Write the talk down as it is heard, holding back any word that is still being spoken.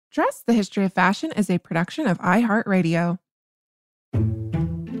Dress, the History of Fashion is a production of iHeartRadio.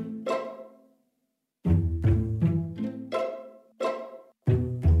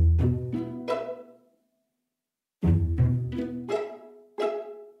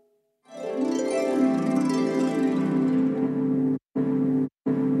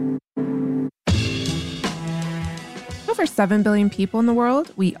 Over 7 billion people in the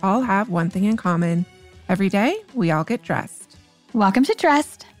world, we all have one thing in common. Every day, we all get dressed. Welcome to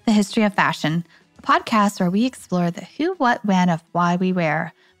Dressed, the History of Fashion, a podcast where we explore the who, what, when of why we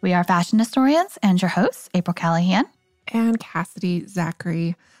wear. We are fashion historians and your hosts, April Callahan and Cassidy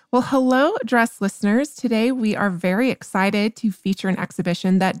Zachary. Well, hello, Dress listeners. Today, we are very excited to feature an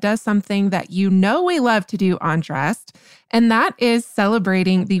exhibition that does something that you know we love to do on Dressed, and that is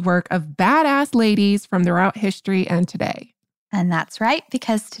celebrating the work of badass ladies from throughout history and today. And that's right,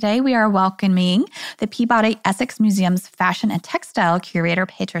 because today we are welcoming the Peabody Essex Museum's fashion and textile curator,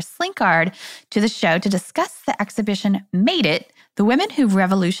 Petra Slinkard, to the show to discuss the exhibition Made It, The Women Who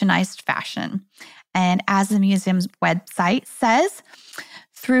Revolutionized Fashion. And as the museum's website says,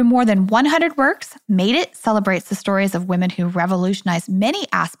 through more than 100 works, Made It celebrates the stories of women who revolutionized many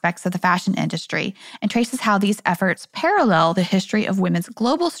aspects of the fashion industry and traces how these efforts parallel the history of women's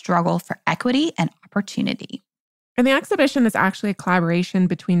global struggle for equity and opportunity. And the exhibition is actually a collaboration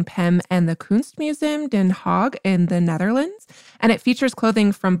between PEM and the Kunstmuseum Den Haag in the Netherlands. And it features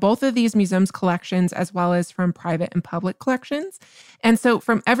clothing from both of these museums' collections as well as from private and public collections. And so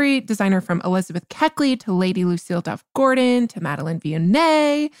from every designer from Elizabeth Keckley to Lady Lucille Duff Gordon to Madeleine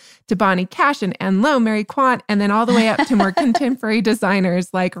Vionnet to Bonnie Cash and Anne Lowe, Mary Quant, and then all the way up to more contemporary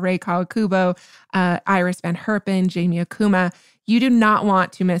designers like Rei Kawakubo, Iris Van Herpen, Jamie Okuma. You do not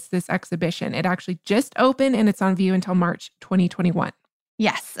want to miss this exhibition. It actually just opened and it's on view until March 2021.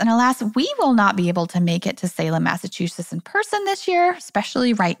 Yes, and alas, we will not be able to make it to Salem, Massachusetts in person this year,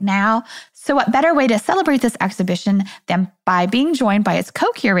 especially right now. So what better way to celebrate this exhibition than by being joined by its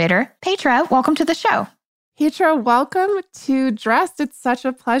co-curator, Petra. Welcome to the show. Petra, welcome to Dressed. It's such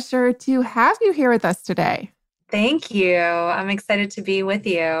a pleasure to have you here with us today. Thank you. I'm excited to be with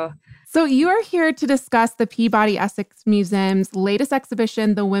you. So you are here to discuss the Peabody Essex Museum's latest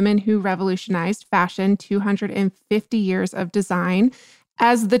exhibition, The Women Who Revolutionized Fashion, 250 Years of Design.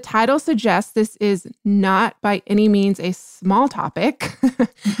 As the title suggests, this is not by any means a small topic.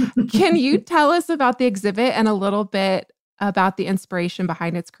 Can you tell us about the exhibit and a little bit about the inspiration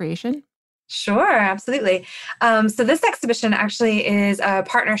behind its creation? Sure, absolutely. So this exhibition actually is a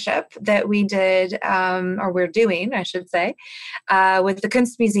partnership that we did, or we're doing, I should say, with the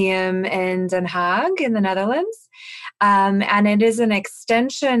Kunstmuseum in Den Haag in the Netherlands. And it is an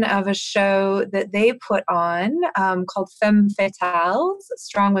extension of a show that they put on called Femme Fatales,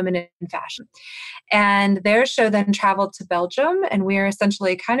 Strong Women in Fashion. And their show then traveled to Belgium, and we are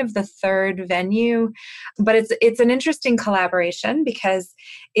essentially kind of the third venue. But it's an interesting collaboration because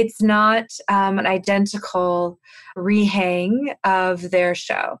it's not an identical rehang of their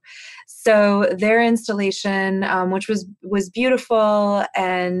show. So their installation, which was beautiful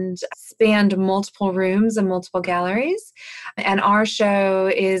and spanned multiple rooms and multiple galleries, and our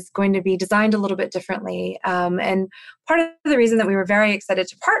show is going to be designed a little bit differently. And part of the reason that we were very excited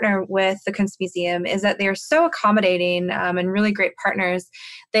to partner with the Kunstmuseum is that they are so accommodating and really great partners.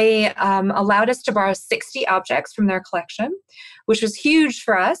 They allowed us to borrow 60 objects from their collection, which was huge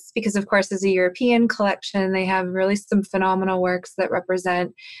for us because, of course, as a European collection, they have really some phenomenal works that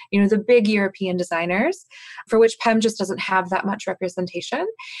represent, the big European designers, for which PEM just doesn't have that much representation.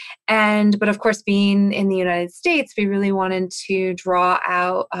 But of course, being in the United States, we really wanted to draw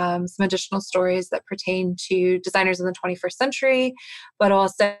out some additional stories that pertain to designers in the 21st century, but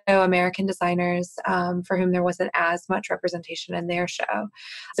also American designers for whom there wasn't as much representation in their show.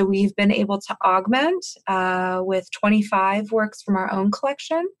 So we've been able to augment with 25 works from our own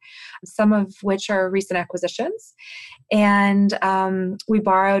collection, some of which are recent acquisitions. And we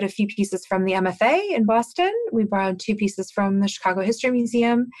borrowed a few pieces from the MFA in Boston. We borrowed 2 pieces from the Chicago History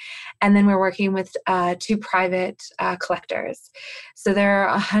Museum. And then we're working with 2 private collectors. So there are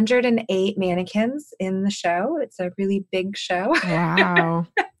 108 mannequins in the show. It's a really big show. Wow.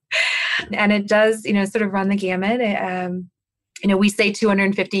 And it does, sort of run the gamut. We say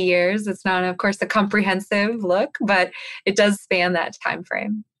 250 years. It's not, of course, a comprehensive look, but it does span that time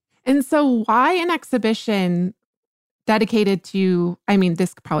frame. And so why an exhibition dedicated to,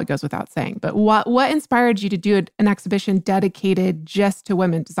 this probably goes without saying, but what inspired you to do an exhibition dedicated just to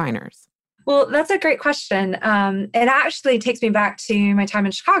women designers? Well, that's a great question. It actually takes me back to my time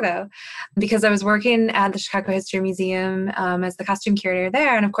in Chicago because I was working at the Chicago History Museum as the costume curator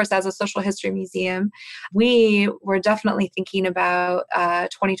there. And of course, as a social history museum, we were definitely thinking about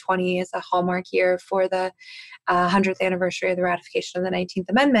 2020 as a hallmark year for the 100th anniversary of the ratification of the 19th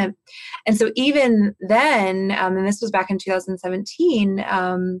Amendment. And so even then, and this was back in 2017,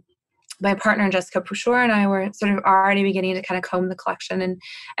 my partner Jessica Pouchore and I were sort of already beginning to kind of comb the collection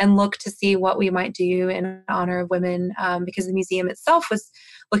and look to see what we might do in honor of women, because the museum itself was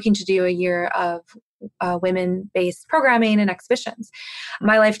looking to do a year of women-based programming and exhibitions.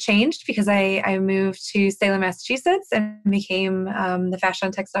 My life changed because I moved to Salem, Massachusetts, and became the fashion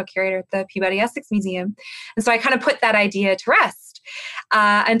and textile curator at the Peabody Essex Museum. And so I kind of put that idea to rest.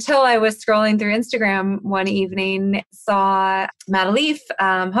 Until I was scrolling through Instagram one evening, saw Madeleine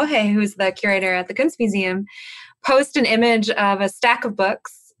Hohe, who's the curator at the Kunstmuseum, post an image of a stack of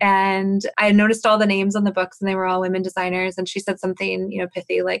books. And I noticed all the names on the books, and they were all women designers. And she said something,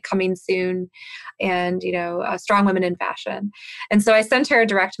 pithy like "coming soon," and strong women in fashion. And so I sent her a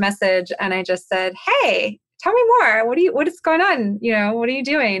direct message, and I just said, "Hey, tell me more. What is going on? What are you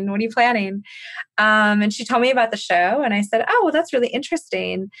doing? What are you planning?" And she told me about the show, and I said, "Oh, well, that's really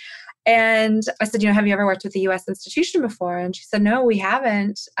interesting." And I said, "Have you ever worked with the U.S. institution before?" And she said, "No, we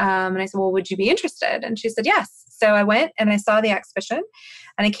haven't." And I said, "Well, would you be interested?" And she said, "Yes." So I went and I saw the exhibition,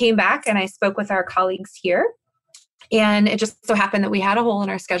 and I came back and I spoke with our colleagues here. And it just so happened that we had a hole in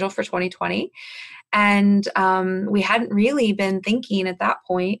our schedule for 2020. And we hadn't really been thinking at that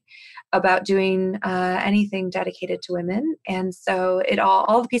point about doing anything dedicated to women. And so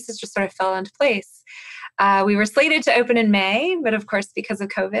all the pieces just sort of fell into place. We were slated to open in May, but of course, because of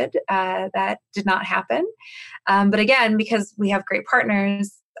COVID, that did not happen. But again, because we have great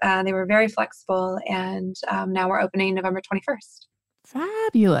partners, they were very flexible. And now we're opening November 21st.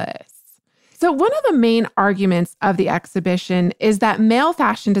 Fabulous. So one of the main arguments of the exhibition is that male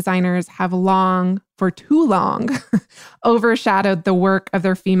fashion designers have for too long, overshadowed the work of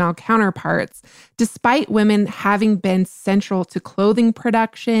their female counterparts, despite women having been central to clothing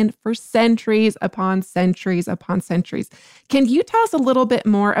production for centuries upon centuries upon centuries. Can you tell us a little bit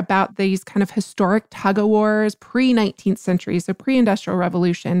more about these kind of historic tug-of-wars pre-19th century, so pre-industrial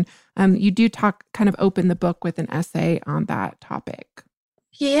revolution? You do kind of open the book with an essay on that topic.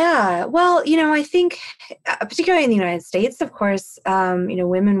 Yeah, well, I think particularly in the United States, of course,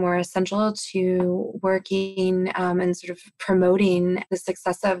 women were essential to working and sort of promoting the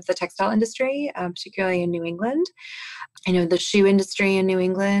success of the textile industry, particularly in New England. The shoe industry in New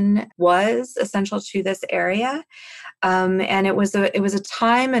England was essential to this area, and it was a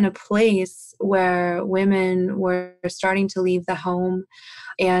time and a place where women were starting to leave the home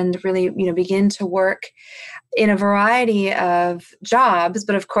and really, begin to work in a variety of jobs.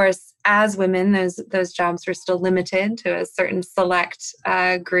 But of course, as women, those jobs were still limited to a certain select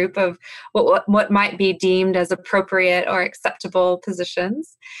group of what might be deemed as appropriate or acceptable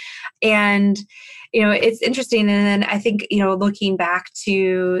positions. And it's interesting. And then I think, looking back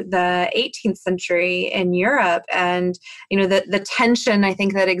to the 18th century in Europe and, the tension I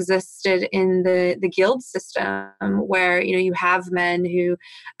think that existed in the guild system where, you have men who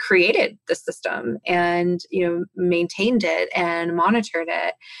created the system and, maintained it and monitored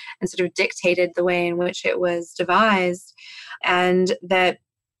it and sort of dictated the way in which it was devised. And that,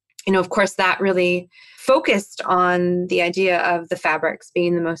 of course, that really focused on the idea of the fabrics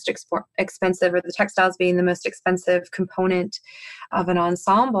being the most expensive or the textiles being the most expensive component of an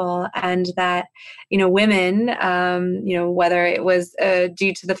ensemble. And that, women, whether it was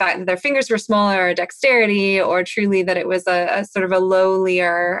due to the fact that their fingers were smaller or dexterity or truly that it was a sort of a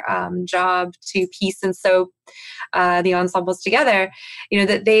lowlier job to piece and sew the ensembles together,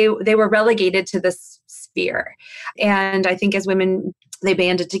 that they were relegated to this sphere. And I think as women, they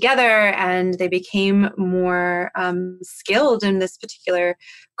banded together and they became more skilled in this particular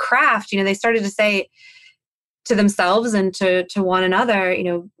craft. They started to say to themselves and to one another,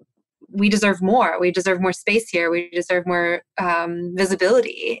 we deserve more. We deserve more space here. We deserve more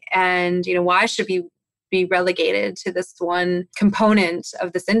visibility. And, why should we be relegated to this one component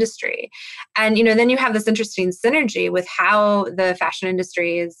of this industry? And, then you have this interesting synergy with how the fashion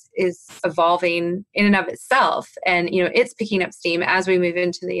industry is evolving in and of itself. And, it's picking up steam as we move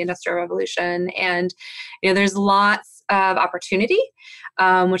into the Industrial Revolution. And, there's lots of opportunity,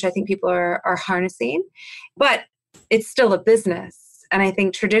 which I think people are harnessing, but it's still a business. And I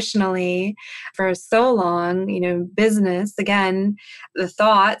think traditionally, for so long, business, again, the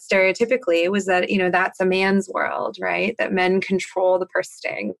thought stereotypically was that, that's a man's world, right? That men control the purse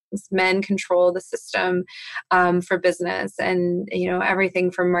strings, men control the system for business, and,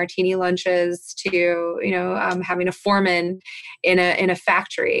 everything from martini lunches to, having a foreman in a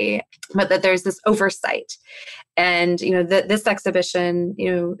factory, but that there's this oversight. And, this exhibition,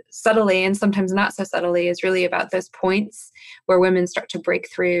 subtly and sometimes not so subtly, is really about those points where women start to break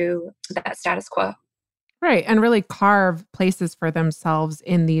through that status quo. Right. And really carve places for themselves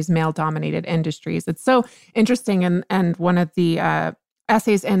in these male-dominated industries. It's so interesting. And one of the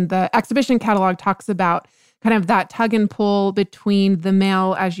essays in the exhibition catalog talks about kind of that tug and pull between the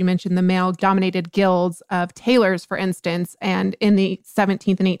male, as you mentioned, the male-dominated guilds of tailors, for instance. And in the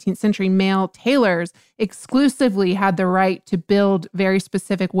 17th and 18th century, male tailors exclusively had the right to build very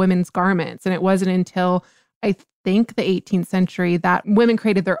specific women's garments. And it wasn't until, I think, the 18th century that women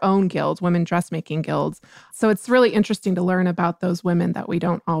created their own guilds, women dressmaking guilds. So it's really interesting to learn about those women that we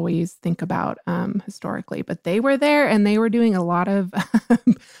don't always think about historically. But they were there and they were doing a lot of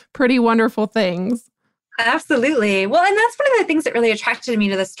pretty wonderful things. Absolutely. Well, and that's one of the things that really attracted me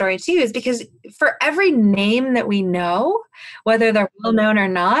to this story too, is because for every name that we know, whether they're well known or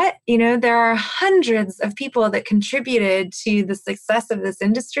not, there are hundreds of people that contributed to the success of this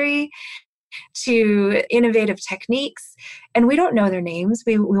industry, to innovative techniques, and we don't know their names.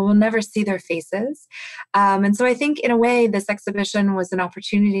 We will never see their faces. And so I think in a way, this exhibition was an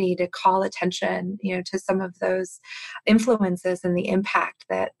opportunity to call attention, to some of those influences and the impact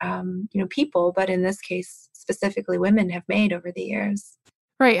that, people, but in this case, specifically women, have made over the years.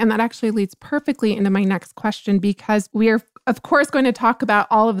 Right. And that actually leads perfectly into my next question, because we are, of course, going to talk about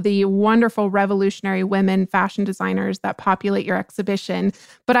all of the wonderful revolutionary women fashion designers that populate your exhibition.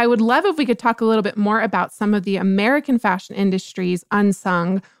 But I would love if we could talk a little bit more about some of the American fashion industry's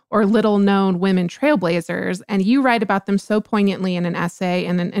unsung or little known women trailblazers. And you write about them so poignantly in an essay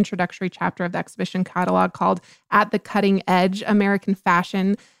in an introductory chapter of the exhibition catalog called At the Cutting Edge: American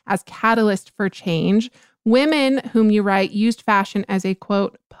Fashion as Catalyst for Change. Women, whom you write, used fashion as a,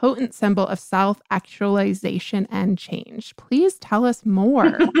 quote, potent symbol of self-actualization and change. Please tell us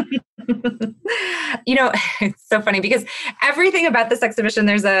more. It's so funny because everything about this exhibition,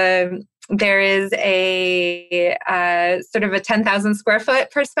 there is a sort of a 10,000 square foot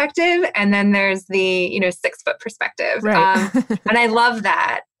perspective, and then there's the 6 foot perspective. Right. And I love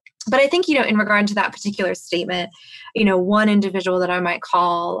that. But I think, in regard to that particular statement, one individual that I might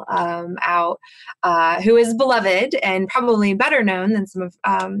call out, who is beloved and probably better known than some of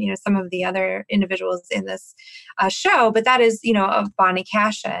the other individuals in this show, but that is, of Bonnie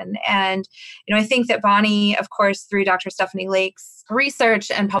Cashin. And, I think that Bonnie, of course, through Dr. Stephanie Lake's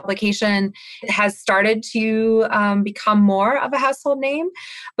research and publication, has started to become more of a household name.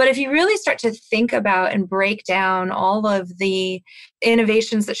 But if you really start to think about and break down all of the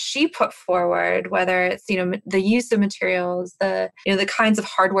innovations that she put forward, whether it's, the use of materials, the kinds of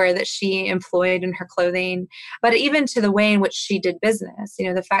hardware that she employed in her clothing, but even to the way in which she did business,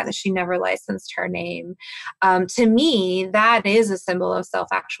 the fact that she never licensed her name, to me, that is a symbol of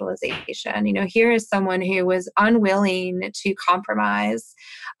self-actualization. Here is someone who was unwilling to compromise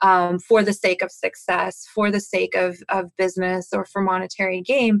for the sake of success, for the sake of business, or for monetary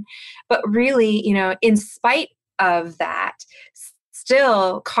gain, but really, in spite of that,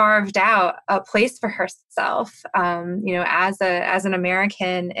 still carved out a place for herself, as an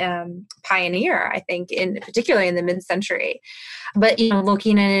American pioneer, I think, particularly in the mid-century. But,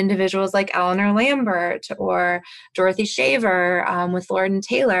 looking at individuals like Eleanor Lambert or Dorothy Shaver with Lord and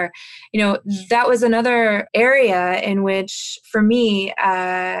Taylor, that was another area in which, for me,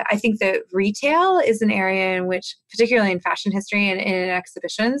 I think that retail is an area in which, particularly in fashion history and in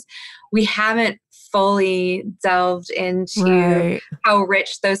exhibitions, we haven't fully delved into how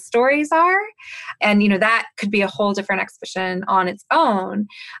rich those stories are. And, that could be a whole different exhibition on its own.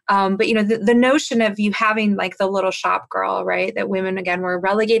 But, the notion of you having like the little shop girl, right, that women, again, were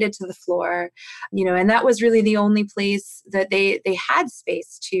relegated to the floor, and that was really the only place that they had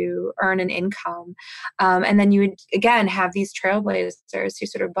space to earn an income. And then you would, again, have these trailblazers who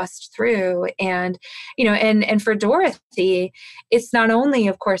sort of bust through. And, and for Dorothy, it's not only,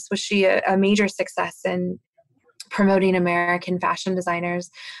 of course, was she a major success in promoting American fashion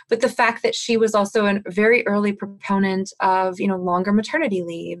designers, but the fact that she was also a very early proponent of, longer maternity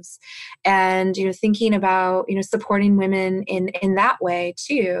leaves, and, thinking about, supporting women in that way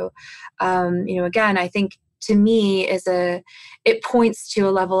too. Again, I think, to me, it points to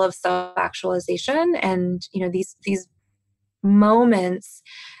a level of self-actualization, and, these moments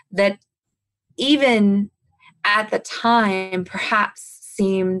that, even at the time perhaps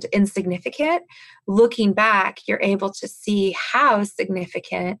seemed insignificant. Looking back, you're able to see how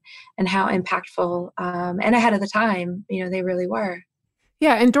significant and how impactful and ahead of the time, they really were.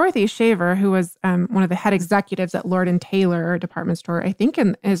 Yeah, and Dorothy Shaver, who was one of the head executives at Lord and Taylor department store, I think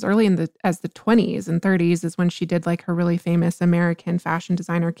as early as the 20s and 30s is when she did like her really famous American fashion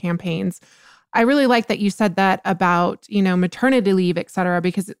designer campaigns. I really like that you said that about, maternity leave, et cetera,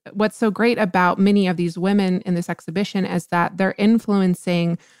 because what's so great about many of these women in this exhibition is that they're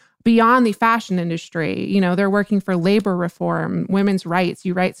influencing beyond the fashion industry. They're working for labor reform, women's rights.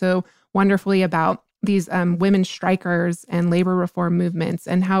 You write so wonderfully about these women strikers and labor reform movements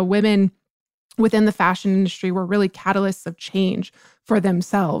and how women within the fashion industry were really catalysts of change for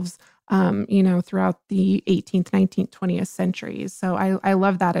themselves. Throughout the 18th, 19th, 20th centuries. So I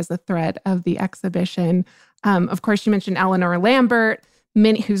love that as a thread of the exhibition. Of course, you mentioned Eleanor Lambert,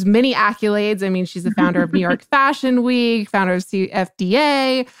 whose many accolades. I mean, she's the founder of New York Fashion Week, founder of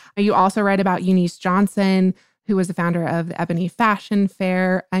CFDA. You also write about Eunice Johnson, who was the founder of the Ebony Fashion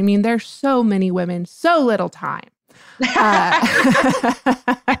Fair. I mean, there's so many women, so little time. Right.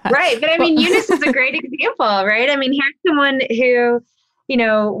 But I mean, Eunice is a great example, right? I mean, here's someone who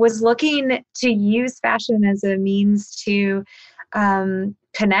was looking to use fashion as a means to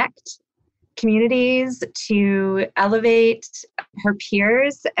connect communities, to elevate her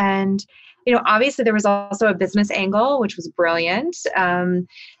peers. And, obviously there was also a business angle, which was brilliant,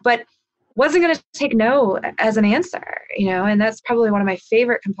 but wasn't going to take no as an answer, and that's probably one of my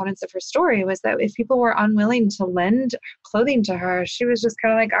favorite components of her story was that if people were unwilling to lend clothing to her, she was just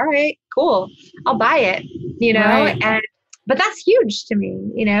kind of like, all right, cool, I'll buy it, Right. But that's huge to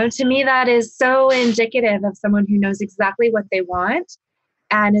me, to me, that is so indicative of someone who knows exactly what they want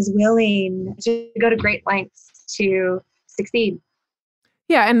and is willing to go to great lengths to succeed.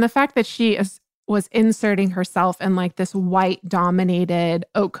 Yeah, and the fact that was inserting herself in like this white dominated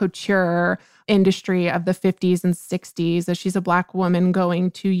haute couture industry of the 50s and 60s as she's a Black woman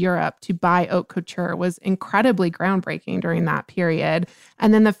going to Europe to buy haute couture was incredibly groundbreaking during that period.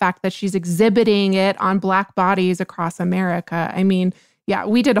 And then the fact that she's exhibiting it on Black bodies across America. I mean, yeah,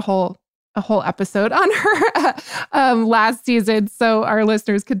 we did a whole episode on her last season. So our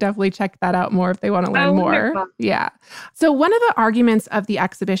listeners could definitely check that out more if they want to learn more. Wonderful. Yeah. So one of the arguments of the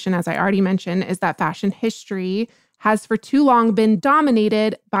exhibition, as I already mentioned, is that fashion history has for too long been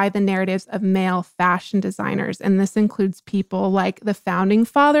dominated by the narratives of male fashion designers. And this includes people like the founding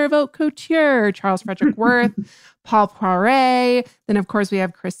father of haute couture, Charles Frederick Worth, Paul Poiret. Then, of course, we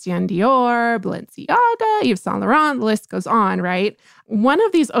have Christian Dior, Balenciaga, Yves Saint Laurent, the list goes on, right? One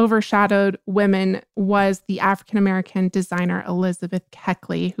of these overshadowed women was the African-American designer Elizabeth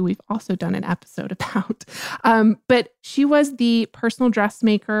Keckley, who we've also done an episode about. But she was the personal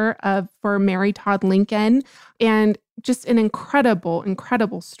dressmaker for Mary Todd Lincoln, and just an incredible,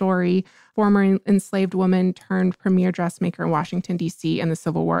 incredible story. Former enslaved woman turned premier dressmaker in Washington, D.C. in the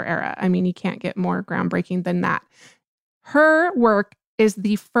Civil War era. I mean, you can't get more groundbreaking than that. Her work is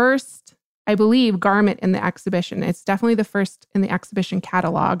the first, I believe, garment in the exhibition. It's definitely the first in the exhibition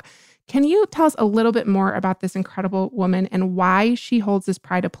catalog. Can you tell us a little bit more about this incredible woman and why she holds this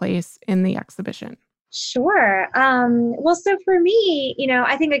pride of place in the exhibition? Sure. Well, so for me,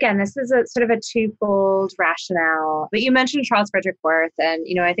 I think, again, this is a sort of a twofold rationale. But you mentioned Charles Frederick Worth, and,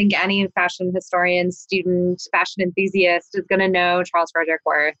 I think any fashion historian, student, fashion enthusiast is going to know Charles Frederick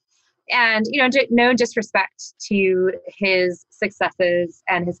Worth. And, no disrespect to his successes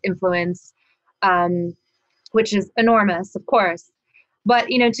and his influence, which is enormous, of course. But,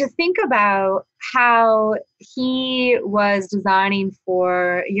 to think about how he was designing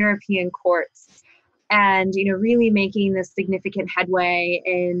for European courts and, really making this significant headway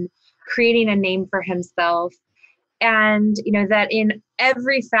in creating a name for himself. And, that in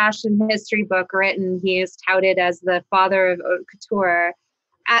every fashion history book written, he is touted as the father of haute couture.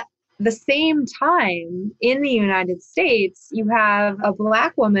 At the same time, in the United States, you have a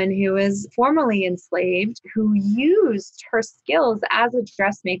Black woman who is formerly enslaved, who used her skills as a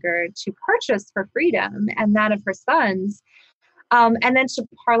dressmaker to purchase her freedom and that of her sons. And then to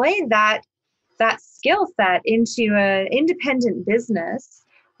parlay that skill set into an independent business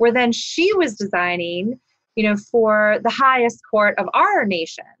where then she was designing, for the highest court of our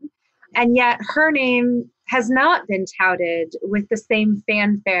nation. And yet her name has not been touted with the same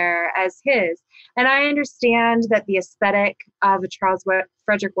fanfare as his. And I understand that the aesthetic of a Charles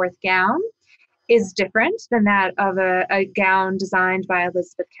Frederick Worth gown is different than that of a gown designed by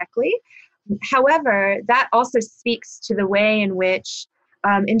Elizabeth Keckley. However, that also speaks to the way in which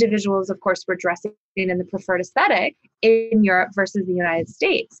individuals, of course, were dressing in the preferred aesthetic in Europe versus the United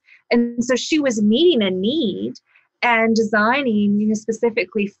States. And so she was meeting a need and designing,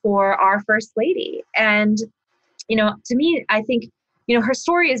 specifically for our First Lady. And, to me, I think, her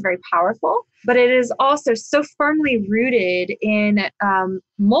story is very powerful, but it is also so firmly rooted in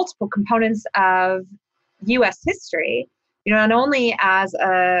multiple components of U.S. history, not only as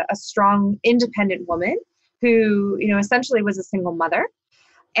a strong, independent woman who, essentially was a single mother,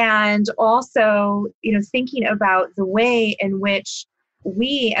 and also, thinking about the way in which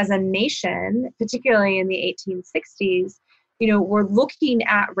we as a nation, particularly in the 1860s, were looking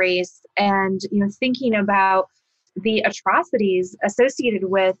at race and, thinking about the atrocities associated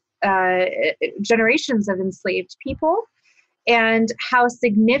with generations of enslaved people, and how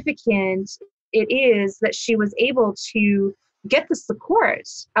significant it is that she was able to get the support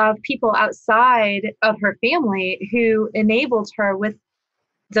of people outside of her family who enabled her with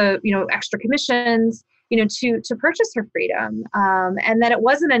the extra commissions to purchase her freedom, and that it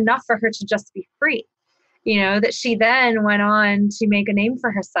wasn't enough for her to just be free, that she then went on to make a name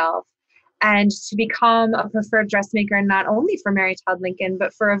for herself and to become a preferred dressmaker, not only for Mary Todd Lincoln,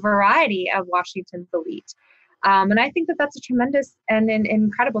 but for a variety of Washington's elite. And I think that that's a tremendous and an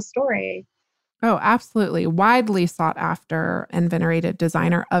incredible story. Oh, absolutely. Widely sought after and venerated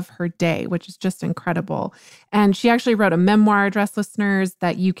designer of her day, which is just incredible. And she actually wrote a memoir, dress listeners,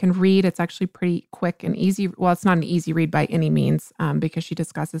 that you can read. It's actually pretty quick and easy. Well, it's not an easy read by any means, because she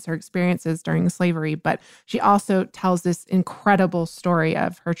discusses her experiences during slavery, but she also tells this incredible story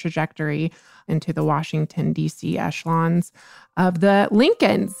of her trajectory into the Washington, D.C. echelons of the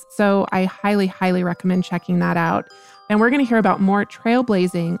Lincolns. So I highly, highly recommend checking that out. And we're going to hear about more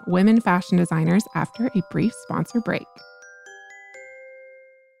trailblazing women fashion designers after a brief sponsor break.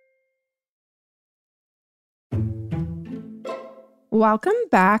 Welcome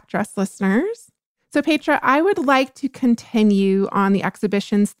back, dress listeners. So Petra, I would like to continue on the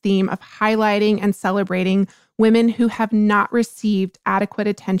exhibition's theme of highlighting and celebrating women who have not received adequate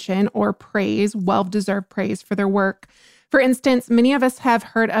attention or praise, well-deserved praise for their work. For instance, many of us have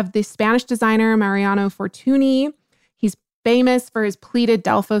heard of the Spanish designer Mariano Fortuny. He's famous for his pleated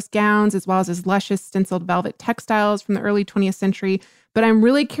Delphos gowns, as well as his luscious stenciled velvet textiles from the early 20th century. But I'm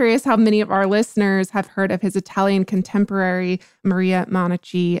really curious how many of our listeners have heard of his Italian contemporary, Maria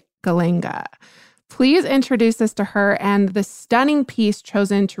Monaci Gallenga. Please introduce us to her and the stunning piece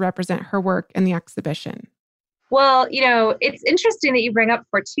chosen to represent her work in the exhibition. Well, it's interesting that you bring up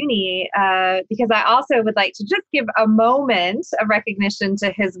Fortuny, because I also would like to just give a moment of recognition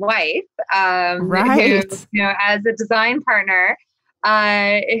to his wife, right. who, as a design partner,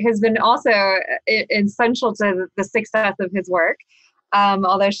 has been also essential to the success of his work,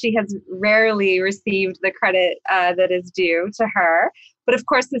 although she has rarely received the credit that is due to her. But of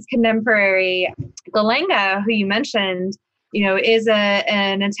course, his contemporary Gallenga, who you mentioned, is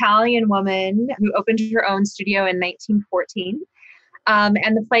an Italian woman who opened her own studio in 1914. And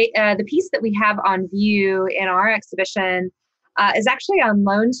the piece that we have on view in our exhibition is actually on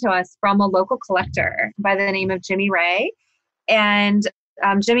loan to us from a local collector by the name of Jimmy Ray. And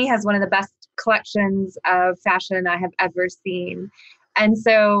Jimmy has one of the best collections of fashion I have ever seen. And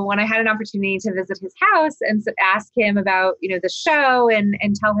so when I had an opportunity to visit his house and ask him about, the show and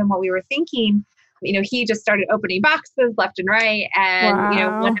tell him what we were thinking, he just started opening boxes left and right. And,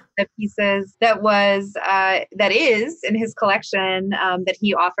 wow. One of the pieces that is in his collection that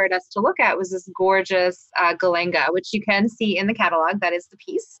he offered us to look at was this gorgeous Gallenga, which you can see in the catalog. That is the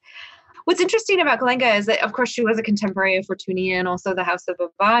piece. What's interesting about Gallenga is that, of course, she was a contemporary of Fortuny and also the House of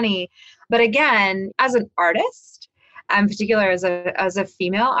Bovani. But again, as an artist, in particular as a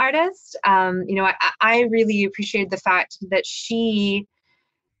female artist, I really appreciated the fact that she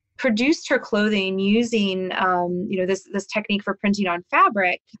produced her clothing using, this technique for printing on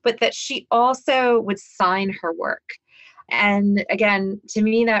fabric, but that she also would sign her work. And again, to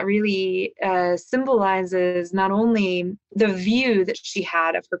me, that really symbolizes not only the view that she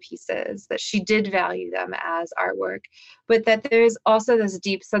had of her pieces, that she did value them as artwork, but that there's also this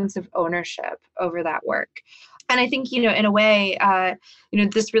deep sense of ownership over that work. And I think, in a way,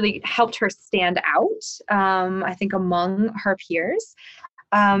 this really helped her stand out, I think, among her peers.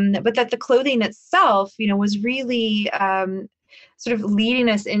 But that the clothing itself, was really sort of leading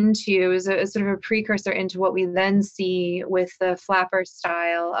us into is a sort of a precursor into what we then see with the flapper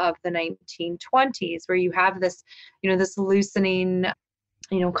style of the 1920s, where you have this, this loosening,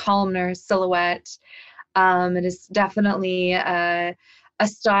 columnar silhouette. It is definitely a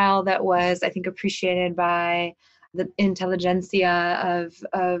style that was, I think, appreciated by the intelligentsia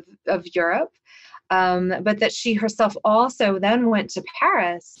of Europe. But that she herself also then went to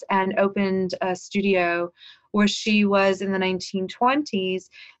Paris and opened a studio where she was in the 1920s,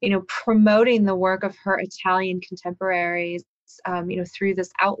 promoting the work of her Italian contemporaries, through this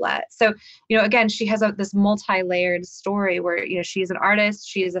outlet. So, again, she has this multi-layered story where, she is an artist,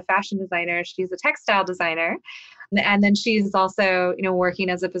 she is a fashion designer, she's a textile designer. And then she's also, working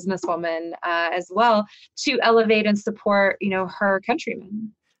as a businesswoman as well to elevate and support, her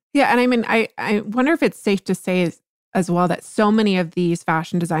countrymen. Yeah. And I mean, I wonder if it's safe to say as well that so many of these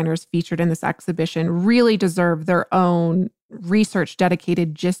fashion designers featured in this exhibition really deserve their own research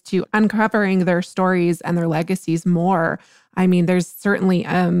dedicated just to uncovering their stories and their legacies more. I mean, there's certainly,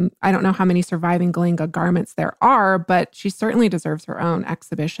 I don't know how many surviving Glinga garments there are, but she certainly deserves her own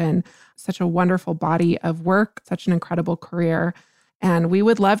exhibition. Such a wonderful body of work, such an incredible career. And we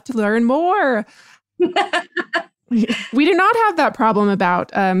would love to learn more. We do not have that problem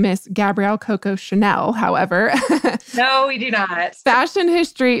about Miss Gabrielle Coco Chanel, however. No, we do not. Fashion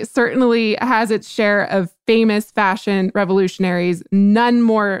history certainly has its share of famous fashion revolutionaries, none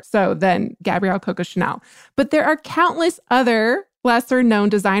more so than Gabrielle Coco Chanel. But there are countless other lesser known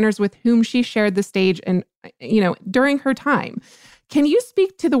designers with whom she shared the stage and, during her time. Can you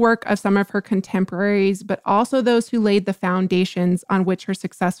speak to the work of some of her contemporaries, but also those who laid the foundations on which her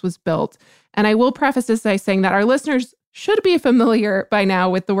success was built? And I will preface this by saying that our listeners should be familiar by now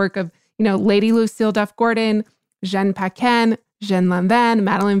with the work of, Lady Lucille Duff Gordon, Jeanne Paquin, Jeanne Lanvin,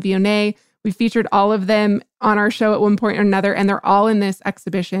 Madeleine Vionnet. We featured all of them on our show at one point or another, and they're all in this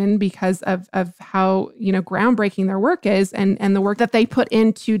exhibition because of how, groundbreaking their work is and the work that they put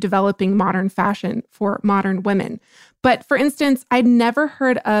into developing modern fashion for modern women. But for instance, I'd never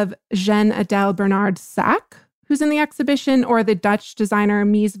heard of Jeanne Adèle Bernard Sack, who's in the exhibition, or the Dutch designer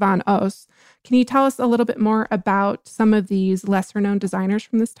Mies van Os. Can you tell us a little bit more about some of these lesser-known designers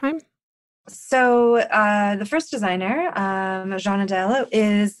from this time? So the first designer, Jeanne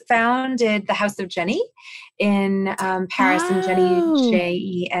Adèle, founded the House of Jenny in Paris, and Jenny,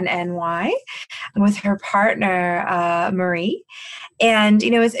 Jenny, with her partner, Marie. And,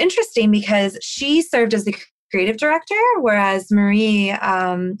 it's interesting because she served as the creative director, whereas Marie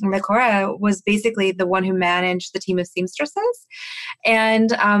Lecora was basically the one who managed the team of seamstresses.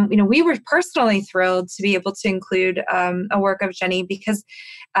 And, we were personally thrilled to be able to include a work of Jenny because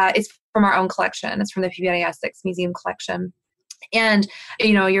it's from our own collection. It's from the Peabody Essex Museum collection. And,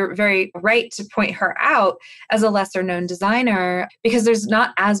 you're very right to point her out as a lesser known designer because there's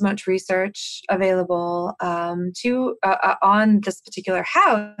not as much research available on this particular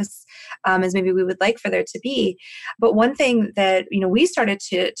house as maybe we would like for there to be. But one thing that, we started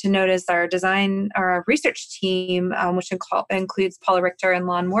to notice, our research team, which includes Paula Richter and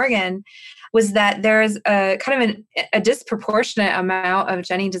Lon Morgan, was that there is a kind of a disproportionate amount of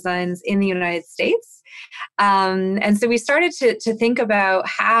Jenny designs in the United States. And so we started to think about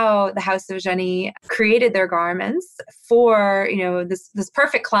how the House of Jenny created their garments for, this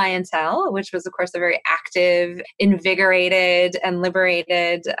perfect clientele, which was, of course, a very active, invigorated, and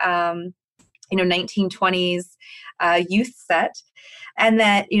liberated, 1920s youth set. And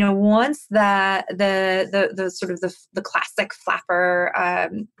that, once that the sort of the classic flapper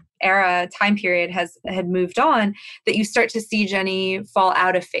era time period had moved on, that you start to see Jenny fall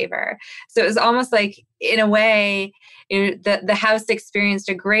out of favor. So it was almost like, in a way, the house experienced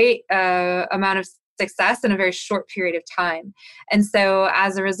a great amount of success in a very short period of time. And so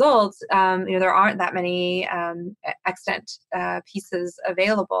as a result, there aren't that many extant pieces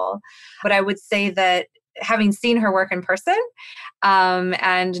available. But I would say that having seen her work in person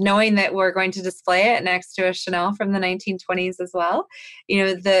and knowing that we're going to display it next to a Chanel from the 1920s as well,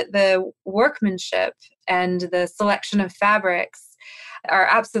 the workmanship and the selection of fabrics are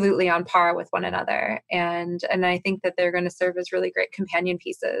absolutely on par with one another. And I think that they're going to serve as really great companion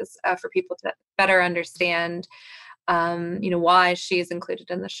pieces for people to better understand, why she is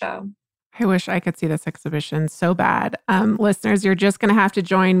included in the show. I wish I could see this exhibition so bad. Listeners, you're just going to have to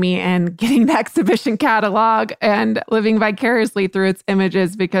join me in getting the exhibition catalog and living vicariously through its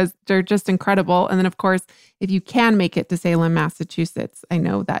images because they're just incredible. And then, of course, if you can make it to Salem, Massachusetts, I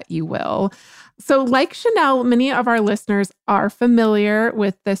know that you will. So like Chanel, many of our listeners are familiar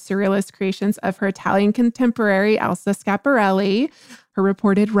with the surrealist creations of her Italian contemporary, Elsa Schiaparelli, her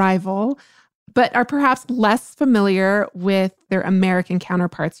reported rival, but are perhaps less familiar with their American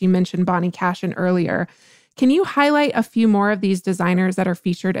counterparts. You mentioned Bonnie Cashin earlier. Can you highlight a few more of these designers that are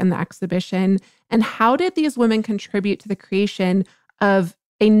featured in the exhibition? And how did these women contribute to the creation of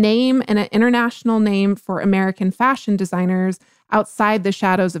a name and an international name for American fashion designers outside the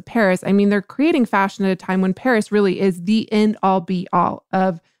shadows of Paris? I mean, they're creating fashion at a time when Paris really is the end-all be-all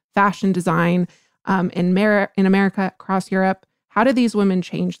of fashion design in America, across Europe. How did these women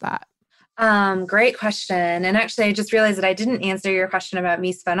change that? Great question. And actually, I just realized that I didn't answer your question about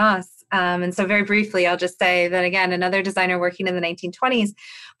Mies van Os. And so, very briefly, I'll just say that again, another designer working in the 1920s.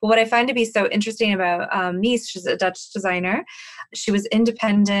 But what I find to be so interesting about Mies, she's a Dutch designer. She was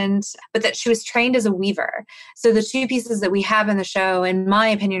independent, but that she was trained as a weaver. So, the two pieces that we have in the show, in my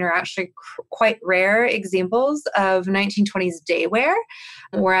opinion, are actually quite rare examples of 1920s day wear.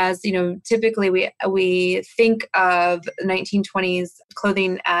 Whereas, typically we think of 1920s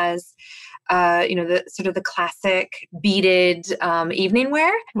clothing as the sort of the classic beaded evening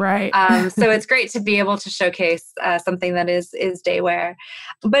wear. Right. So it's great to be able to showcase something that is day wear.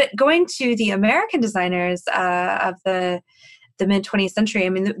 But going to the American designers of the mid 20th century, I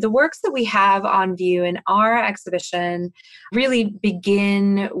mean, the works that we have on view in our exhibition really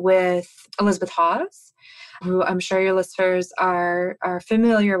begin with Elizabeth Hawes, who I'm sure your listeners are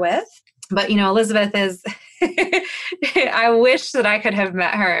familiar with. But, Elizabeth is, I wish that I could have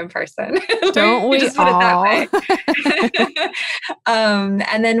met her in person. Don't we just all? Put it that way.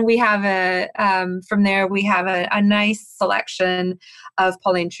 And then we have from there, we have a nice selection of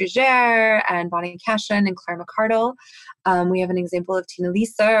Pauline Trugère and Bonnie Cashin and Claire McCardle. We have an example of Tina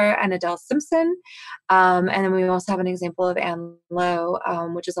Leser and Adele Simpson. And then we also have an example of Anne Lowe,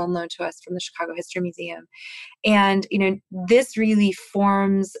 which is on loan to us from the Chicago History Museum. And, this really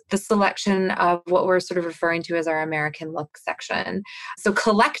forms the selection of what we're sort of referring to as our American look section. So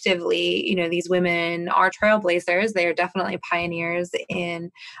collectively, these women are trailblazers. They are definitely pioneers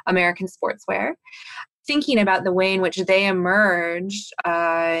in American sportswear. Thinking about the way in which they emerged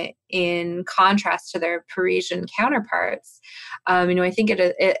in contrast to their Parisian counterparts, I think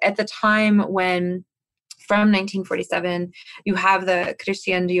at the time when, from 1947, you have the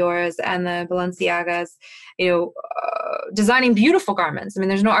Christian Dior's and the Balenciagas, designing beautiful garments. I mean,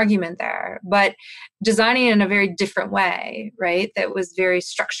 there's no argument there, but designing in a very different way, right? That was very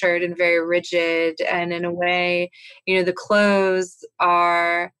structured and very rigid, and in a way, the clothes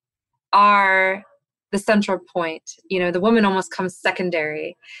are the central point. The woman almost comes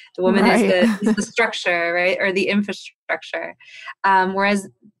secondary. The woman is the structure, right? Or the infrastructure. Whereas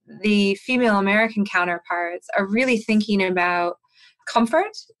the female American counterparts are really thinking about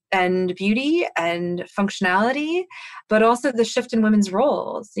comfort and beauty and functionality, but also the shift in women's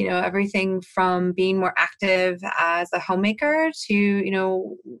roles, everything from being more active as a homemaker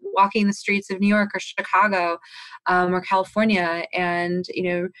to, walking the streets of New York or Chicago or California and,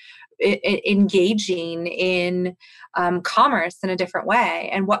 engaging in commerce in a different way,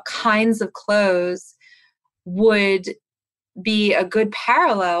 and what kinds of clothes would be a good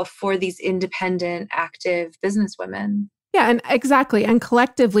parallel for these independent, active businesswomen. Yeah, and exactly. And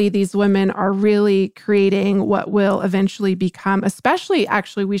collectively, these women are really creating what will eventually become, especially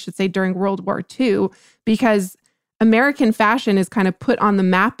actually, we should say during World War II, because American fashion is kind of put on the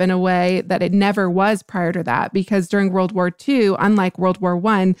map in a way that it never was prior to that. Because during World War II, unlike World War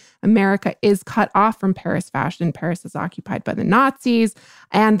I, America is cut off from Paris fashion. Paris is occupied by the Nazis,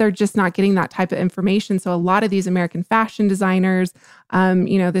 and they're just not getting that type of information. So a lot of these American fashion designers,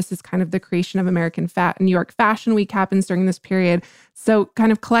 this is kind of the creation of New York Fashion Week happens during this period. So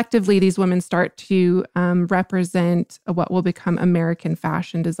kind of collectively, these women start to represent what will become American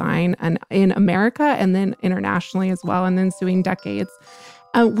fashion design and in America and then internationally as well in the ensuing decades.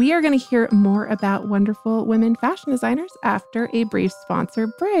 We are going to hear more about wonderful women fashion designers after a brief sponsor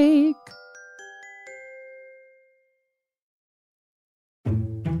break.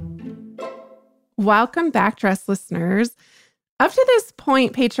 Welcome back, dress listeners. Up to this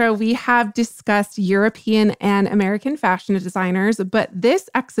point, Petra, we have discussed European and American fashion designers, but this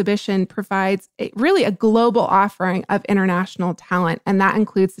exhibition provides really a global offering of international talent, and that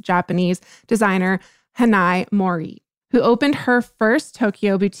includes the Japanese designer Hanae Mori, who opened her first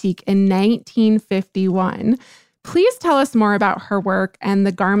Tokyo boutique in 1951. Please tell us more about her work and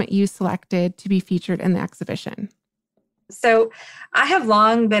the garment you selected to be featured in the exhibition. So I have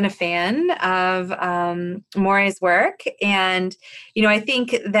long been a fan of Mori's work. And, I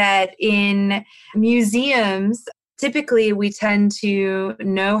think that in museums, typically we tend to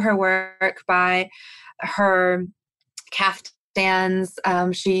know her work by her caftans.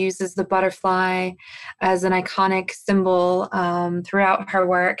 She uses the butterfly as an iconic symbol throughout her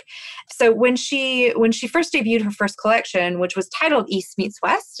work. So when she first debuted her first collection, which was titled East Meets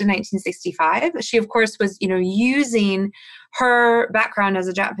West in 1965, she of course was using her background as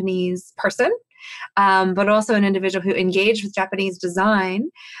a Japanese person but also an individual who engaged with Japanese design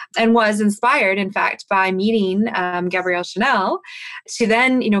and was inspired, in fact, by meeting Gabrielle Chanel to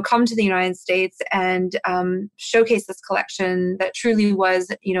then, come to the United States and showcase this collection that truly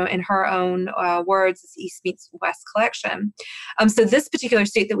was, in her own words, this East meets West collection. So this particular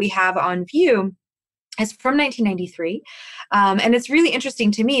suit that we have on view is from 1993. And it's really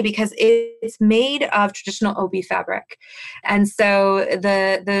interesting to me because it's made of traditional obi fabric. And so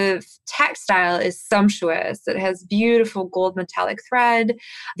the textile is sumptuous. It has beautiful gold metallic thread.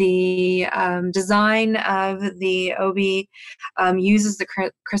 The design of the obi uses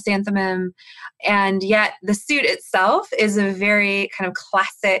the chrysanthemum. And yet the suit itself is a very kind of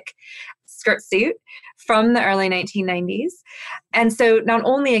classic skirt suit from the early 1990s. And so not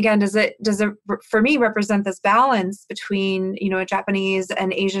only, again, does it for me represent this balance between, a Japanese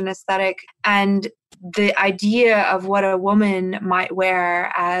and Asian aesthetic and the idea of what a woman might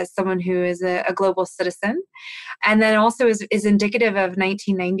wear as someone who is a global citizen. And then also is indicative of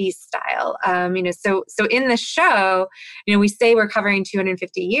 1990s style. So in the show, we say we're covering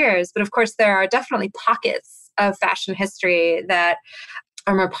 250 years, but of course there are definitely pockets of fashion history that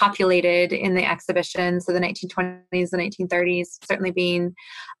are more populated in the exhibition. So the 1920s, the 1930s, certainly being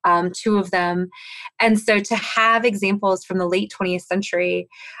two of them. And so to have examples from the late 20th century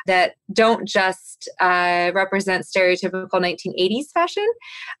that don't just represent stereotypical 1980s fashion,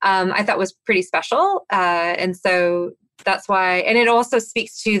 I thought was pretty special. And so that's why, and it also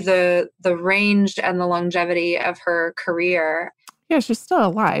speaks to the range and the longevity of her career. Yeah, she's still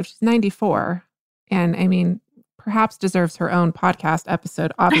alive. She's 94. And I mean, perhaps deserves her own podcast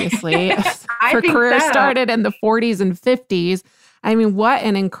episode, obviously. Her career started in the 40s and 50s. I mean, what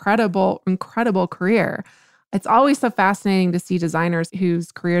an incredible, incredible career. It's always so fascinating to see designers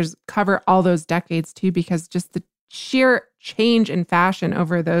whose careers cover all those decades too, because just the sheer change in fashion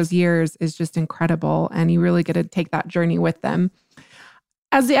over those years is just incredible. And you really get to take that journey with them.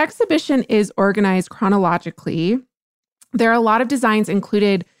 As the exhibition is organized chronologically, there are a lot of designs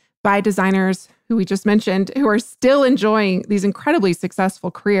included by designers who we just mentioned, who are still enjoying these incredibly successful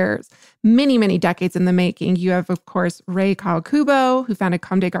careers, many, many decades in the making. You have, of course, Rei Kawakubo, who founded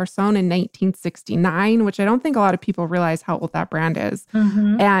Comme des Garçons in 1969, which I don't think a lot of people realize how old that brand is.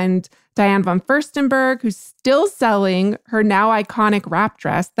 Mm-hmm. And Diane von Furstenberg, who's still selling her now iconic wrap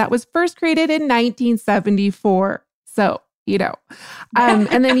dress that was first created in 1974. So, and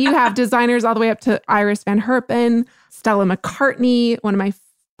then you have designers all the way up to Iris van Herpen, Stella McCartney, one of my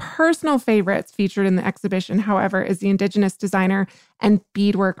personal favorites featured in the exhibition, however, is the Indigenous designer and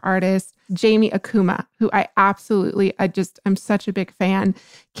beadwork artist, Jamie Akuma, who I'm such a big fan.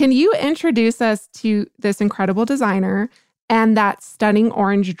 Can you introduce us to this incredible designer and that stunning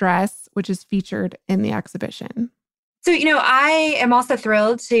orange dress, which is featured in the exhibition? So, I am also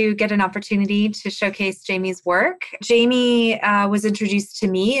thrilled to get an opportunity to showcase Jamie's work. Jamie was introduced to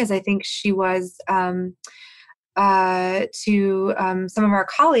me, as I think she was to some of our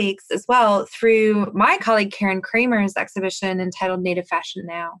colleagues as well, through my colleague Karen Kramer's exhibition entitled Native Fashion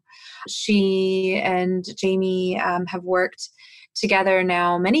Now. She and Jamie have worked together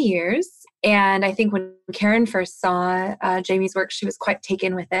now many years. And I think when Karen first saw Jamie's work, she was quite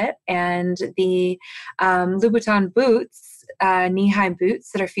taken with it. And the Louboutin boots, knee-high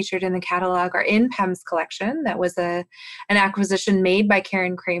boots that are featured in the catalog are in PEM's collection. That was an acquisition made by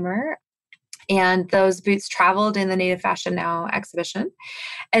Karen Kramer. And those boots traveled in the Native Fashion Now exhibition.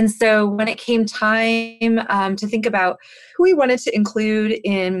 And so when it came time to think about who we wanted to include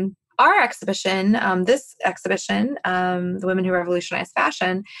in our exhibition, this exhibition, The Women Who Revolutionized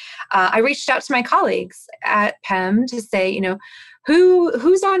Fashion, I reached out to my colleagues at PEM to say,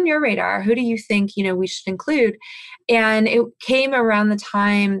 who's on your radar? Who do you think, we should include? And it came around the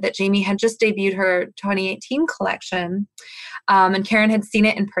time that Jamie had just debuted her 2018 collection, and Karen had seen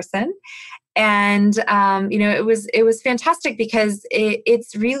it in person. And, it was fantastic because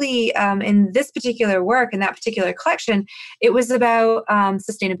it's really, in this particular work, in that particular collection, it was about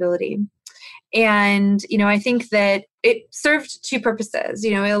sustainability. And, I think that it served two purposes.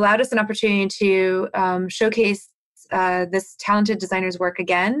 It allowed us an opportunity to showcase this talented designer's work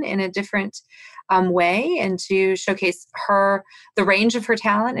again in a different way, and to showcase the range of her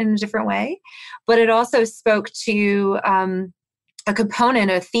talent in a different way. But it also spoke to a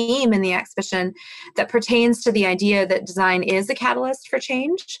component, a theme in the exhibition that pertains to the idea that design is a catalyst for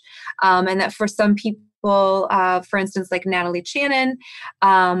change, and that for some people, for instance, like Natalie Shannon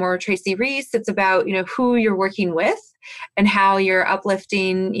or Tracy Reese, it's about who you're working with and how you're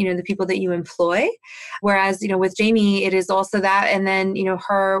uplifting the people that you employ. Whereas with Jamie, it is also that, and then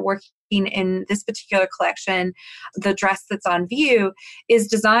her working in this particular collection, the dress that's on view is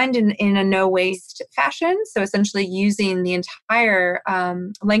designed in a no-waste fashion. So essentially using the entire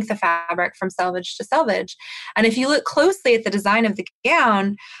length of fabric from selvage to selvage. And if you look closely at the design of the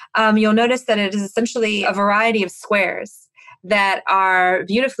gown, you'll notice that it is essentially a variety of squares that are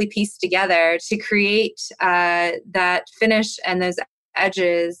beautifully pieced together to create that finish and those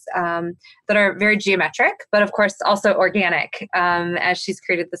edges that are very geometric, but of course also organic as she's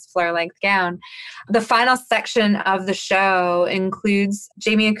created this flare-length gown. The final section of the show includes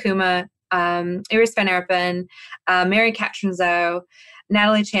Jamie Akuma, Iris Van Herpen, Mary Katranzo,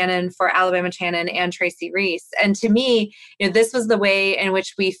 Natalie Channon for Alabama Channon, and Tracy Reese. And to me, this was the way in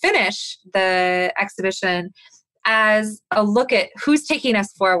which we finish the exhibition as a look at who's taking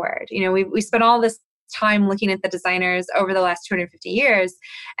us forward. We spent all this time looking at the designers over the last 250 years.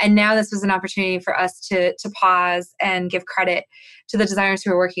 And now this was an opportunity for us to pause and give credit to the designers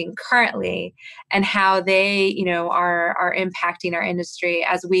who are working currently and how they, are impacting our industry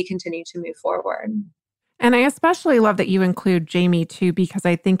as we continue to move forward. And I especially love that you include Jamie too, because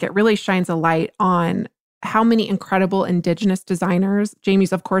I think it really shines a light on how many incredible Indigenous designers.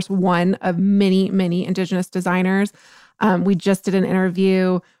 Jamie's, of course, one of many, many Indigenous designers. We just did an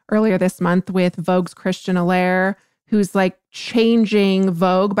interview earlier this month with Vogue's Christian Allaire, who's like changing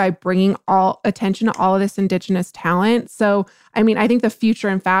Vogue by bringing all attention to all of this Indigenous talent. So, I mean, I think the future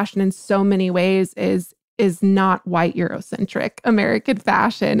in fashion in so many ways is not white Eurocentric American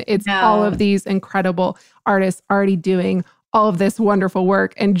fashion. It's all of these incredible artists already doing all of this wonderful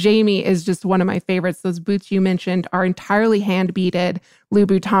work. And Jamie is just one of my favorites. Those boots you mentioned are entirely hand-beaded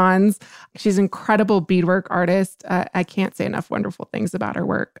Louboutins. She's an incredible beadwork artist. I can't say enough wonderful things about her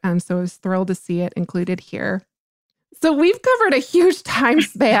work. So I was thrilled to see it included here. So we've covered a huge time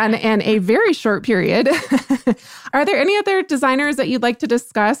span in a very short period. Are there any other designers that you'd like to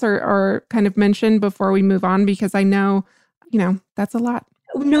discuss or kind of mention before we move on? Because I know, that's a lot.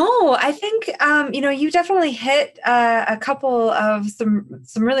 No, I think, you definitely hit a couple of some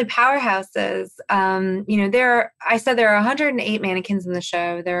really powerhouses. I said there are 108 mannequins in the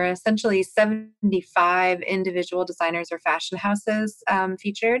show. There are essentially 75 individual designers or fashion houses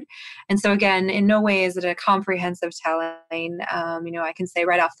featured. And so again, in no way is it a comprehensive telling. I can say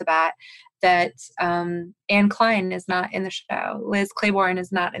right off the bat that Anne Klein is not in the show. Liz Claiborne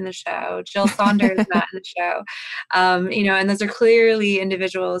is not in the show. Jill Saunders is not in the show. And those are clearly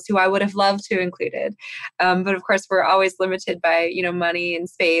individuals who I would have loved to included. But of course, we're always limited by, money and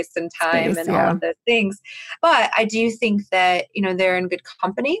space and time all of those things. But I do think that, they're in good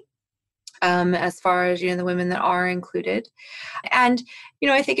company. As far as, the women that are included. And,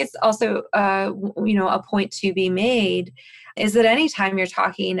 I think it's also, a point to be made is that anytime you're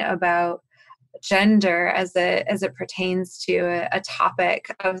talking about gender as it pertains to a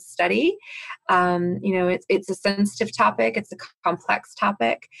topic of study, it's a sensitive topic, it's a complex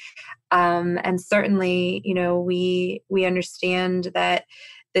topic. And certainly, we understand that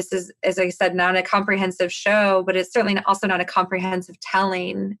this is, as I said, not a comprehensive show, but it's certainly also not a comprehensive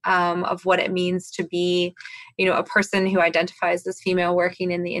telling of what it means to be, a person who identifies as female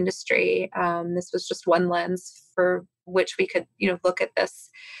working in the industry. This was just one lens for which we could, look at this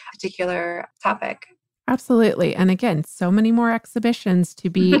particular topic. Absolutely. And again, so many more exhibitions to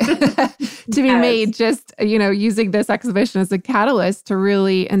be be made, just, using this exhibition as a catalyst to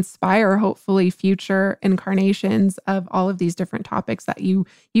really inspire, hopefully, future incarnations of all of these different topics that you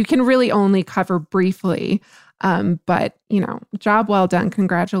can really only cover briefly. But, job well done.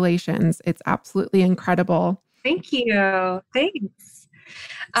 Congratulations. It's absolutely incredible. Thank you. Thanks.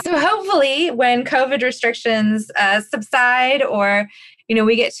 So hopefully when COVID restrictions subside or,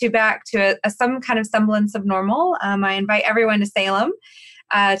 we get back to some kind of semblance of normal, I invite everyone to Salem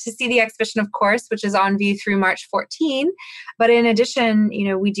to see the exhibition, of course, which is on view through March 14. But in addition,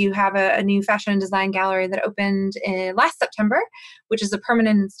 we do have a new fashion and design gallery that opened last September, which is a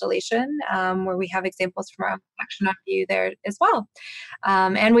permanent installation where we have examples from our collection on view there as well.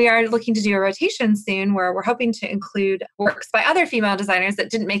 And we are looking to do a rotation soon where we're hoping to include works by other female designers that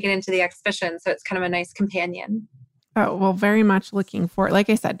didn't make it into the exhibition. So it's kind of a nice companion. Oh, well, very much looking for it. Like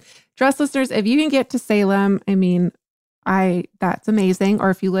I said, Dress listeners, if you can get to Salem, that's amazing. Or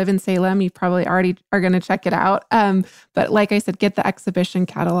if you live in Salem, you probably already are going to check it out. But like I said, get the exhibition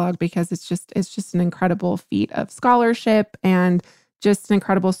catalog because it's just an incredible feat of scholarship and just an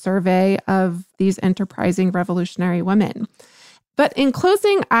incredible survey of these enterprising revolutionary women. But in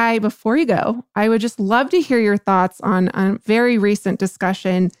closing, before you go, I would just love to hear your thoughts on a very recent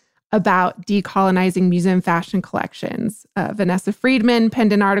discussion about decolonizing museum fashion collections. Vanessa Friedman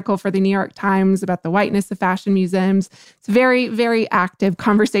penned an article for the New York Times about the whiteness of fashion museums. It's a very, very active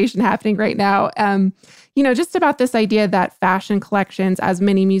conversation happening right now. Just about this idea that fashion collections, as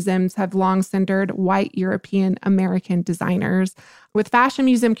many museums, have long centered white European American designers, with fashion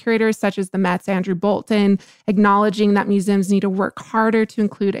museum curators such as the Met's Andrew Bolton acknowledging that museums need to work harder to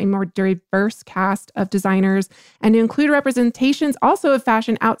include a more diverse cast of designers and to include representations also of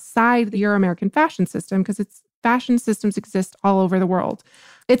fashion outside the Euro-American fashion system, because its fashion systems exist all over the world.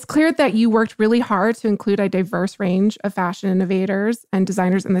 It's clear that you worked really hard to include a diverse range of fashion innovators and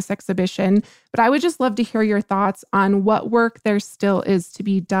designers in this exhibition, but I would just love to hear your thoughts on what work there still is to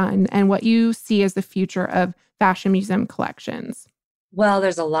be done and what you see as the future of fashion museum collections. Well,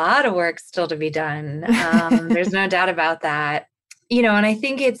 there's a lot of work still to be done. There's no doubt about that. And I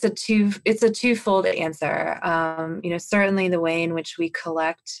think it's a twofold answer. Certainly the way in which we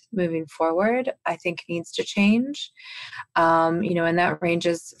collect moving forward, I think needs to change. And that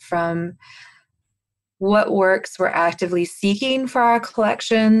ranges from what works we're actively seeking for our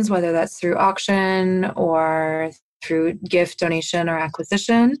collections, whether that's through auction or through gift, donation, or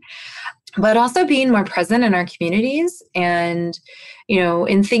acquisition, but also being more present in our communities and,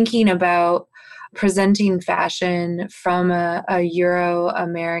 in thinking about presenting fashion from a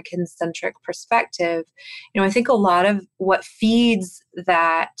Euro-American centric perspective. I think a lot of what feeds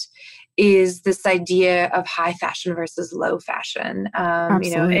that is this idea of high fashion versus low fashion.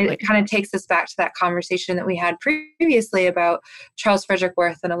 It kind of takes us back to that conversation that we had previously about Charles Frederick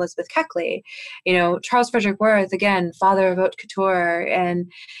Worth and Elizabeth Keckley. Charles Frederick Worth, again, father of haute couture, and,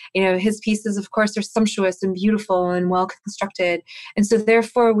 his pieces, of course, are sumptuous and beautiful and well constructed. And so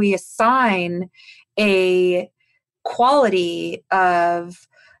therefore we assign a quality of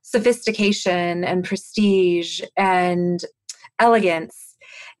sophistication and prestige and elegance,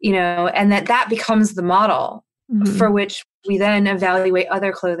 and that becomes the model for which we then evaluate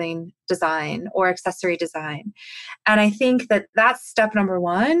other clothing design or accessory design. And I think that that's step number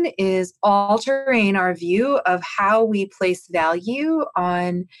one, is altering our view of how we place value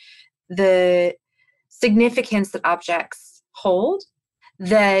on the significance that objects hold.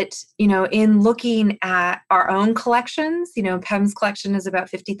 That, in looking at our own collections, PEM's collection is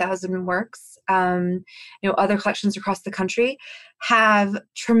about 50,000 works. Other collections across the country have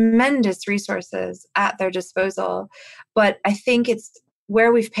tremendous resources at their disposal. But I think it's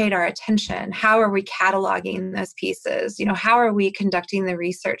where we've paid our attention. How are we cataloging those pieces? How are we conducting the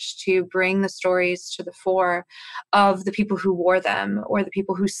research to bring the stories to the fore of the people who wore them, or the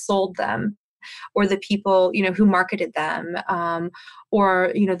people who sold them, or the people, who marketed them,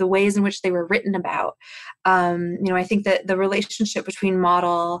 or, the ways in which they were written about. I think that the relationship between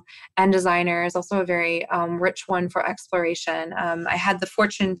model and designer is also a very rich one for exploration. I had the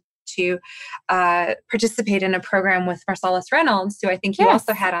fortune to participate in a program with Marcellus Reynolds, who I think you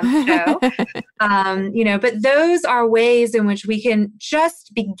also had on the show. But those are ways in which we can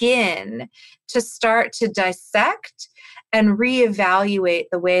just begin to start to dissect and reevaluate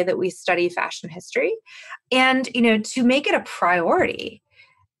the way that we study fashion history, and, to make it a priority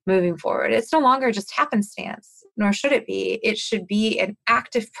moving forward. It's no longer just happenstance, nor should it be. It should be an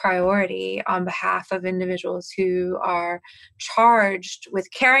active priority on behalf of individuals who are charged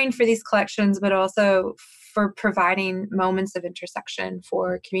with caring for these collections, but also for providing moments of intersection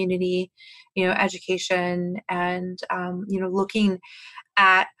for community, education, and, looking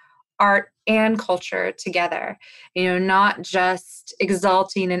at art and culture together, not just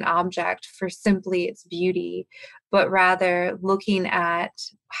exalting an object for simply its beauty, but rather looking at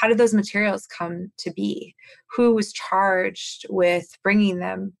how did those materials come to be? Who was charged with bringing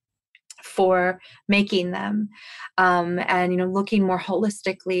them, for making them, and, looking more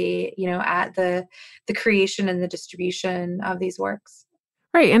holistically, at the creation and the distribution of these works.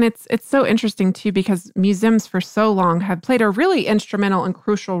 Right. And it's so interesting too, because museums for so long have played a really instrumental and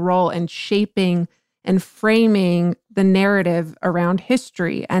crucial role in shaping and framing the narrative around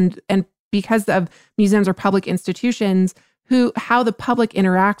history. And because of museums or public institutions, how the public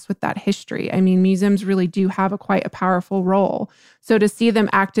interacts with that history. I mean, museums really do have quite a powerful role. So to see them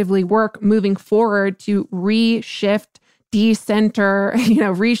actively work moving forward to reshift, decenter,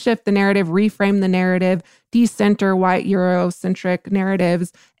 reshift the narrative, reframe the narrative, decenter white Eurocentric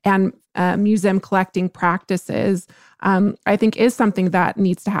narratives and museum collecting practices, I think is something that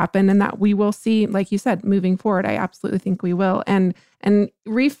needs to happen and that we will see, like you said, moving forward. I absolutely think we will. And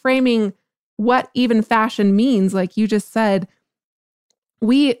reframing what even fashion means, like you just said,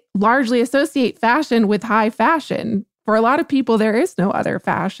 we largely associate fashion with high fashion for a lot of people, there is no other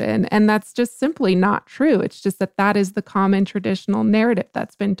fashion. And that's just simply not true. It's just that that is the common traditional narrative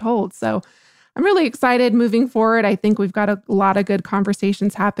that's been told. So I'm really excited moving forward. I think we've got a lot of good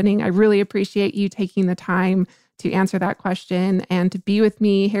conversations happening. I really appreciate you taking the time to answer that question and to be with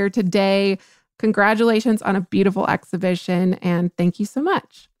me here today. Congratulations on a beautiful exhibition, and thank you so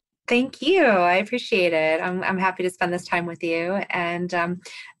much. Thank you. I appreciate it. I'm happy to spend this time with you. And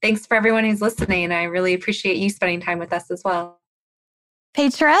thanks for everyone who's listening. I really appreciate you spending time with us as well.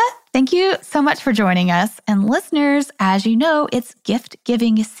 Petra, thank you so much for joining us. And listeners, as you know, it's gift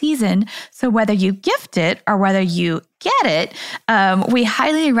giving season. So whether you gift it or whether you get it, we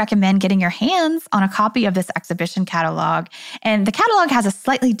highly recommend getting your hands on a copy of this exhibition catalog. And the catalog has a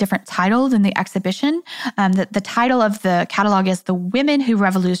slightly different title than the exhibition. The title of the catalog is The Women Who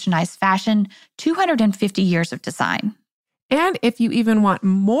Revolutionized Fashion, 250 Years of Design. And if you even want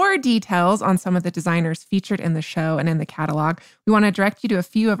more details on some of the designers featured in the show and in the catalog, we want to direct you to a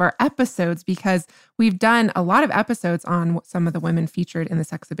few of our episodes because we've done a lot of episodes on some of the women featured in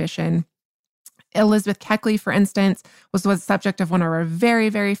this exhibition. Elizabeth Keckley, for instance, was the subject of one of our very,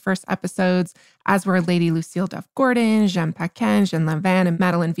 very first episodes, as were Lady Lucille Duff Gordon, Jeanne Paquin, Jeanne Lanvin, and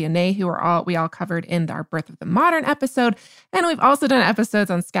Madeleine Vionnet, who we all covered in our Birth of the Modern episode. And we've also done episodes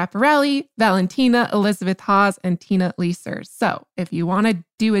on Schiaparelli, Valentina, Elizabeth Haas, and Tina Leser. So if you want to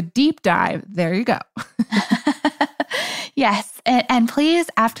do a deep dive, there you go. Yes. And please,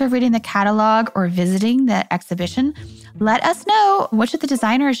 after reading the catalog or visiting the exhibition, let us know which of the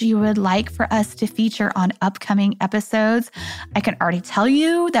designers you would like for us to feature on upcoming episodes. I can already tell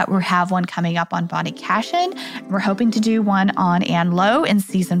you that we have one coming up on Bonnie Cashin. We're hoping to do one on Anne Lowe in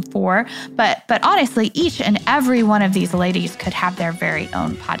season 4. But honestly, each and every one of these ladies could have their very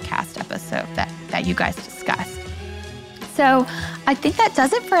own podcast episode that you guys discussed. So I think that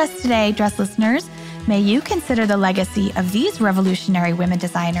does it for us today, dress listeners. May you consider the legacy of these revolutionary women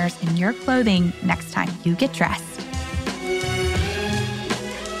designers in your clothing next time you get dressed.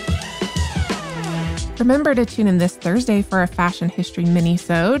 Remember to tune in this Thursday for a fashion history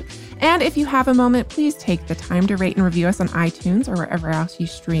mini-sode. And if you have a moment, please take the time to rate and review us on iTunes or wherever else you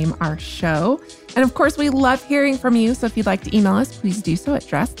stream our show. And of course, we love hearing from you. So if you'd like to email us, please do so at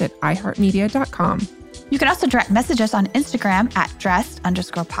dressed@iheartmedia.com. You can also direct message us on Instagram at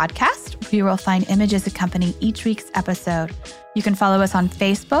dressed_podcast, where you will find images accompanying each week's episode. You can follow us on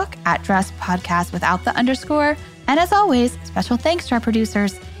Facebook at Dressed Podcast without the underscore. And as always, special thanks to our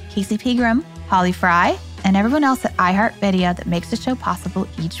producers, Casey Pegram, Holly Fry, and everyone else at iHeartMedia that makes the show possible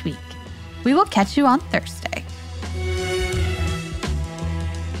each week. We will catch you on Thursday.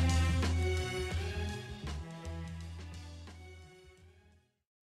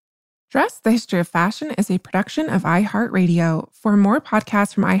 Dress, the History of Fashion is a production of iHeartRadio. For more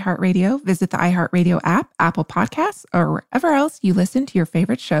podcasts from iHeartRadio, visit the iHeartRadio app, Apple Podcasts, or wherever else you listen to your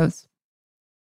favorite shows.